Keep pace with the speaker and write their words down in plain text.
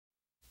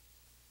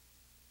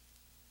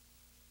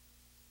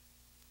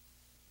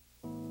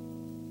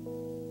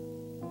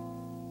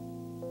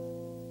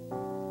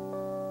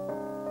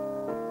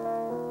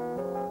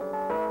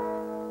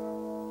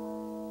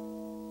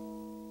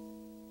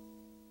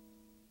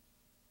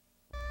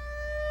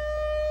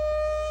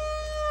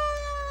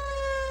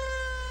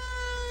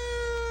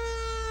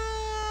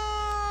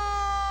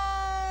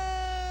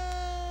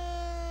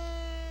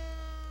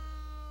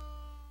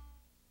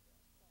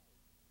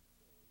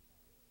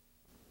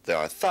There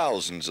are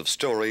thousands of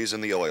stories in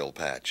the oil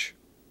patch.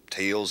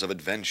 Tales of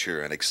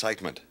adventure and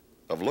excitement,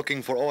 of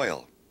looking for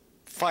oil,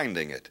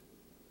 finding it,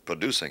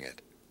 producing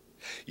it.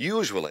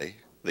 Usually,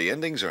 the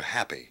endings are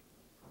happy.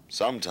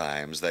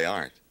 Sometimes they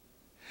aren't.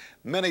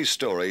 Many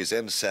stories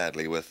end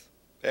sadly with,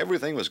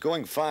 everything was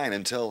going fine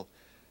until...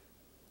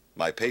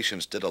 My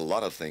patients did a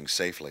lot of things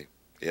safely.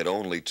 It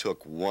only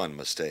took one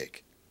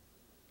mistake.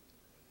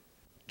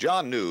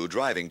 John knew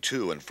driving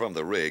to and from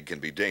the rig can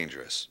be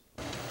dangerous.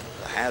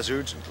 The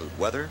hazards include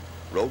weather,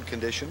 road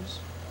conditions,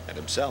 and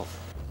himself.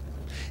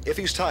 If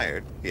he's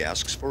tired, he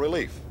asks for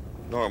relief,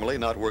 normally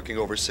not working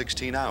over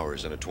 16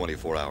 hours in a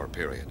 24-hour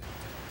period.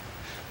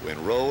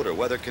 When road or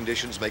weather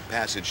conditions make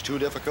passage too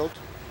difficult,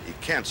 he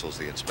cancels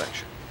the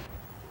inspection.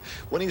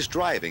 When he's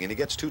driving and he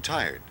gets too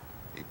tired,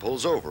 he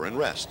pulls over and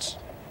rests.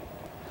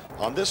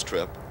 On this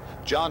trip,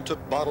 John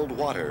took bottled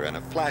water and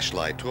a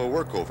flashlight to a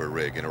workover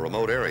rig in a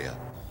remote area.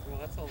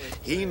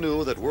 He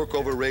knew that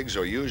workover rigs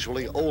are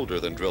usually older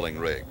than drilling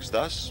rigs,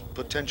 thus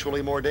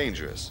potentially more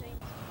dangerous.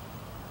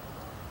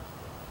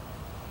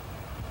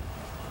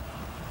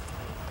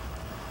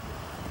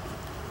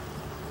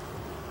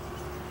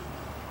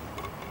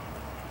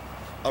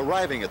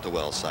 Arriving at the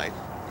well site,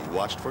 he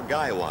watched for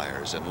guy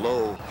wires and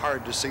low,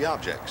 hard-to-see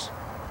objects.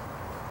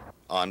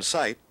 On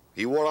site,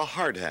 he wore a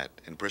hard hat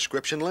and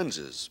prescription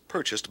lenses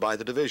purchased by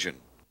the division.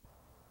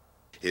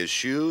 His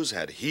shoes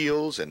had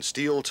heels and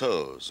steel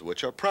toes,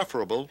 which are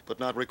preferable but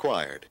not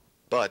required.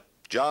 But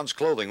John's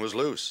clothing was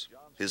loose.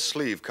 His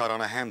sleeve caught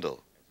on a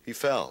handle. He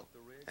fell,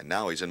 and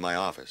now he's in my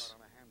office.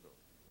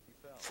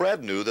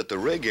 Fred knew that the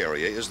rig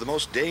area is the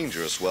most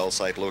dangerous well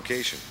site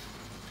location.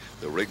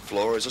 The rig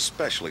floor is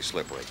especially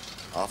slippery,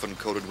 often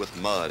coated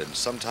with mud and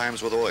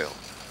sometimes with oil.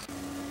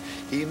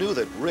 He knew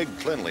that rig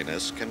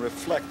cleanliness can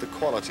reflect the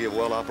quality of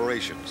well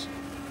operations.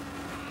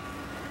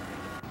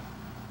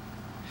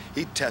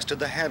 He tested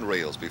the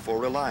handrails before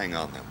relying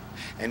on them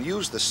and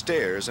used the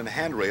stairs and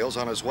handrails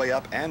on his way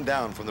up and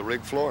down from the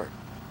rig floor.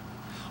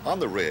 On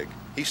the rig,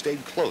 he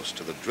stayed close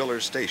to the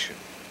driller's station.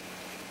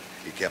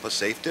 He kept a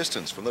safe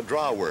distance from the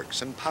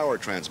drawworks and power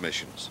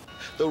transmissions,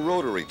 the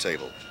rotary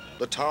table,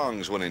 the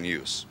tongs when in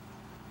use,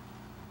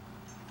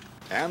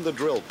 and the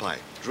drill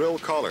pipe, drill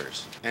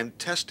collars, and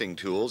testing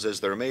tools as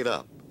they're made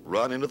up,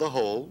 run into the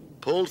hole,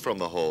 pulled from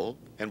the hole,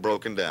 and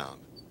broken down.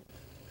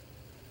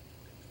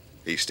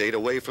 He stayed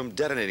away from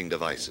detonating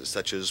devices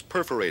such as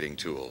perforating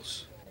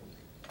tools.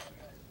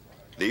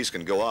 These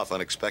can go off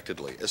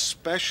unexpectedly,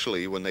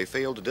 especially when they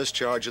fail to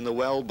discharge in the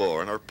well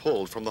bore and are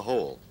pulled from the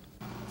hole.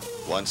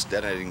 Once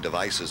detonating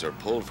devices are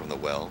pulled from the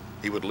well,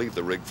 he would leave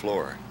the rig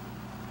floor.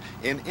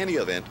 In any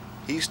event,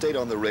 he stayed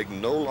on the rig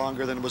no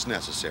longer than was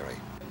necessary.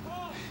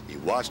 He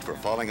watched for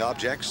falling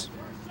objects,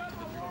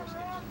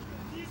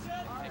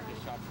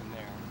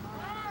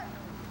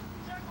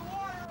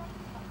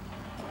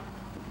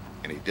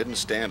 and he didn't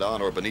stand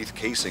on or beneath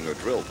casing or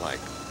drill pipe.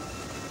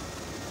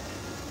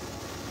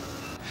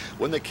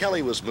 When the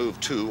Kelly was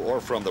moved to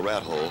or from the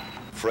rat hole,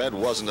 Fred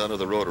wasn't under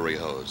the rotary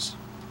hose.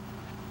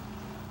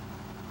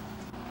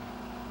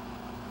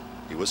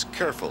 He was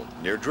careful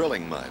near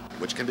drilling mud,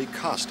 which can be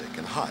caustic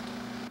and hot.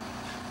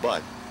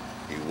 But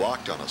he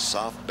walked on a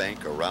soft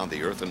bank around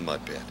the earthen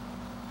mud pit.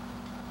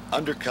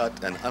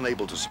 Undercut and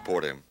unable to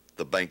support him,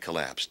 the bank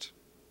collapsed.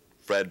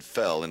 Fred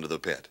fell into the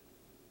pit.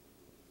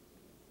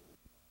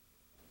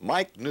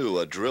 Mike knew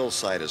a drill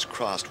site is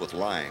crossed with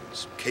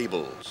lines,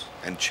 cables,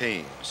 and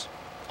chains.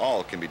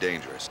 All can be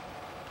dangerous.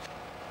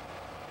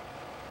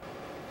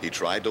 He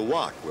tried to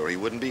walk where he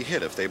wouldn't be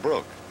hit if they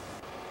broke.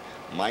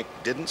 Mike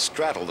didn't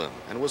straddle them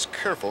and was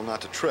careful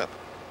not to trip.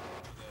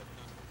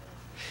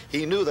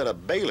 He knew that a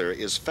baler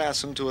is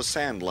fastened to a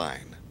sand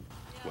line.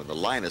 When the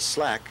line is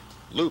slack,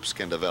 loops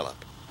can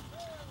develop.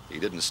 He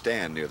didn't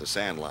stand near the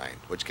sand line,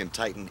 which can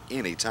tighten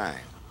any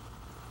time.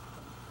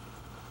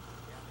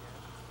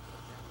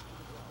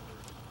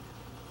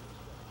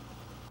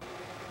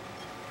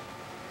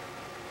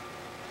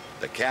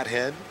 The cat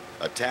head,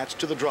 attached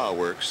to the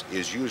drawworks,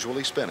 is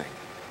usually spinning.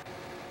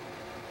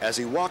 As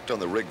he walked on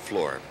the rig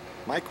floor,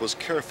 Mike was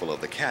careful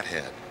of the cat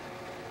head,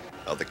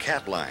 of the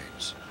cat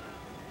lines,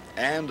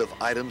 and of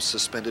items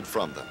suspended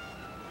from them.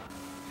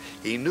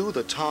 He knew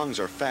the tongs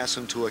are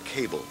fastened to a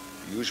cable,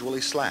 usually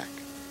slack.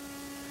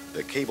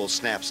 The cable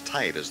snaps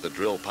tight as the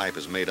drill pipe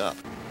is made up,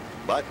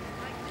 but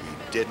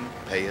he didn't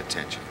pay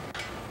attention.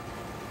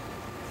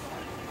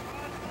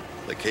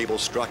 The cable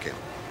struck him,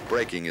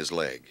 breaking his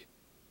leg.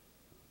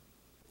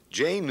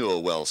 Jane knew a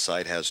well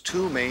site has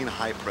two main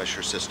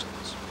high-pressure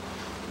systems,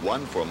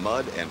 one for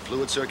mud and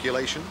fluid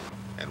circulation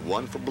and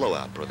one for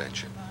blowout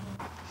prevention.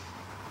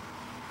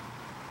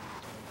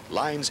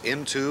 Lines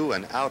into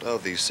and out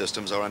of these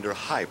systems are under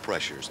high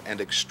pressures and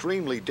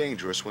extremely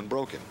dangerous when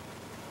broken.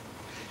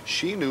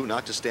 She knew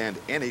not to stand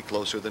any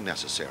closer than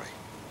necessary.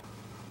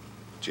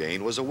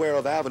 Jane was aware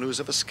of avenues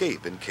of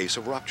escape in case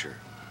of rupture.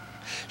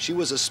 She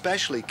was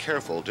especially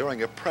careful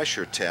during a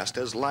pressure test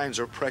as lines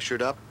are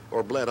pressured up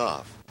or bled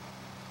off.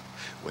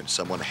 When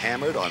someone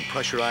hammered on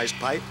pressurized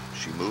pipe,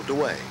 she moved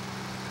away.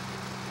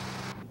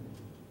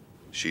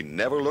 She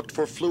never looked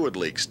for fluid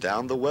leaks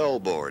down the well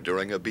bore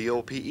during a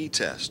BOPE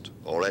test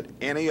or at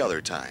any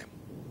other time.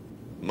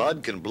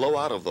 Mud can blow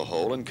out of the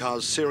hole and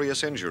cause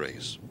serious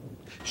injuries.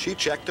 She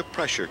checked the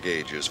pressure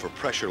gauges for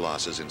pressure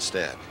losses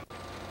instead.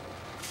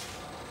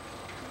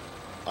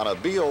 On a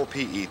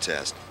BOPE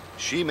test,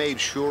 she made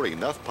sure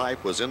enough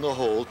pipe was in the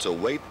hole to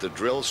weight the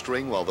drill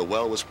string while the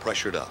well was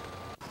pressured up.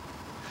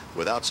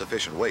 Without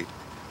sufficient weight,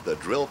 the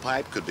drill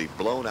pipe could be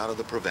blown out of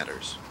the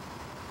preventers.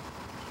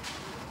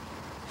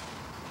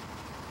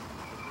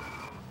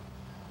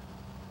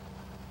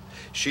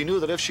 She knew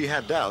that if she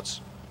had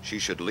doubts, she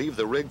should leave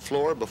the rig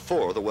floor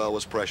before the well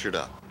was pressured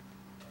up.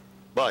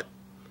 But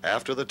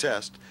after the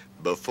test,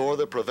 before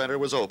the preventer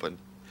was opened,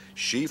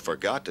 she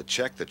forgot to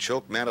check the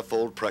choke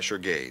manifold pressure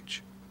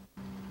gauge.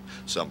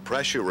 Some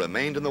pressure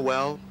remained in the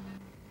well.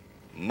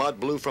 Mud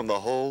blew from the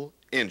hole,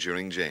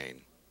 injuring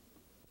Jane.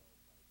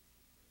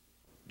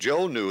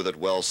 Joe knew that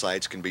well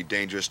sites can be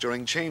dangerous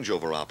during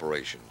changeover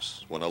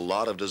operations, when a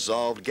lot of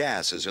dissolved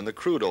gas is in the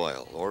crude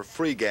oil or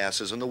free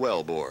gases in the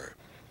well bore.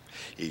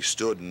 He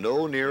stood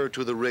no nearer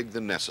to the rig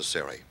than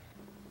necessary.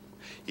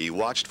 He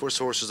watched for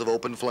sources of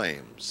open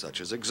flames,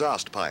 such as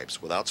exhaust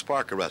pipes without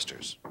spark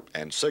arresters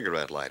and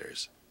cigarette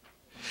lighters.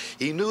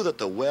 He knew that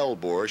the well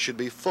bore should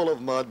be full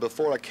of mud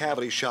before a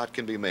cavity shot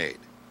can be made.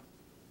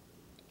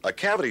 A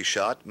cavity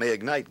shot may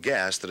ignite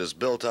gas that is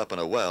built up in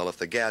a well if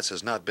the gas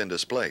has not been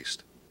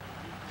displaced.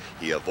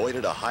 He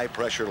avoided a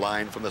high-pressure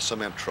line from the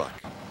cement truck,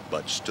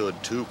 but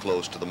stood too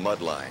close to the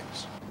mud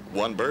lines.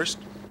 One burst,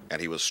 and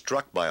he was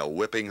struck by a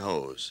whipping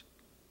hose.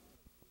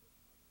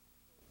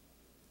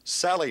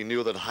 Sally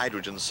knew that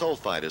hydrogen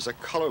sulfide is a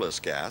colorless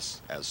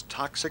gas, as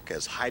toxic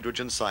as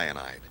hydrogen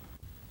cyanide.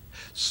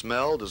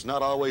 Smell does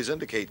not always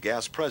indicate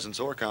gas presence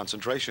or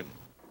concentration.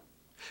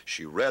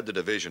 She read the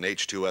Division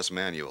H2S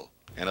manual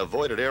and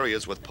avoided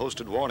areas with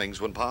posted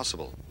warnings when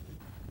possible.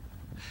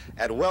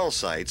 At well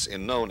sites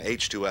in known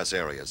H2S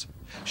areas,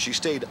 she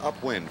stayed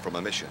upwind from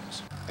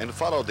emissions and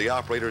followed the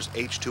operator's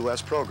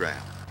H2S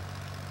program.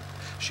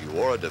 She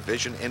wore a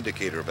division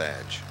indicator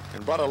badge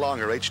and brought along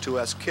her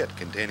H2S kit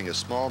containing a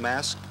small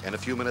mask and a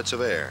few minutes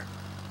of air.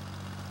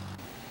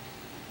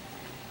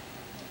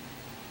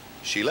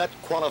 She let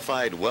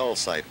qualified well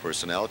site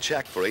personnel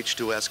check for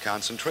H2S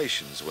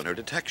concentrations when her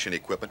detection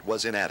equipment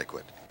was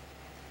inadequate.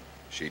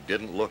 She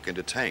didn't look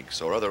into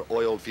tanks or other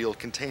oil field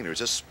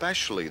containers,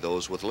 especially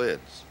those with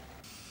lids.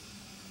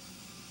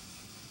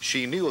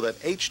 She knew that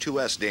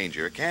H2S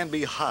danger can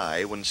be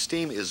high when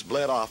steam is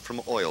bled off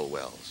from oil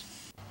wells.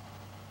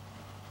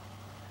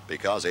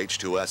 Because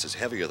H2S is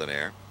heavier than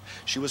air,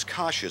 she was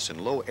cautious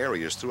in low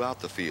areas throughout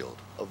the field,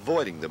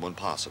 avoiding them when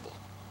possible.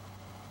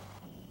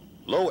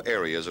 Low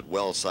areas at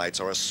well sites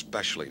are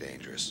especially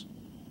dangerous,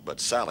 but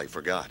Sally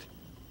forgot.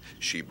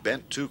 She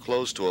bent too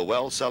close to a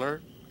well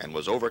cellar and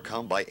was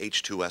overcome by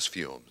H2S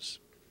fumes.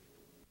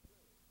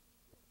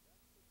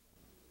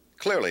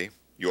 Clearly,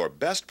 your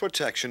best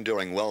protection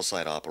during well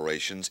site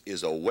operations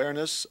is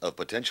awareness of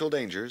potential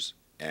dangers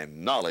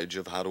and knowledge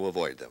of how to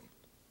avoid them.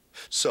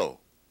 So,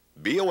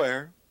 be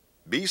aware,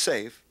 be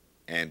safe,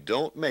 and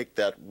don't make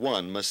that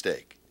one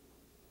mistake.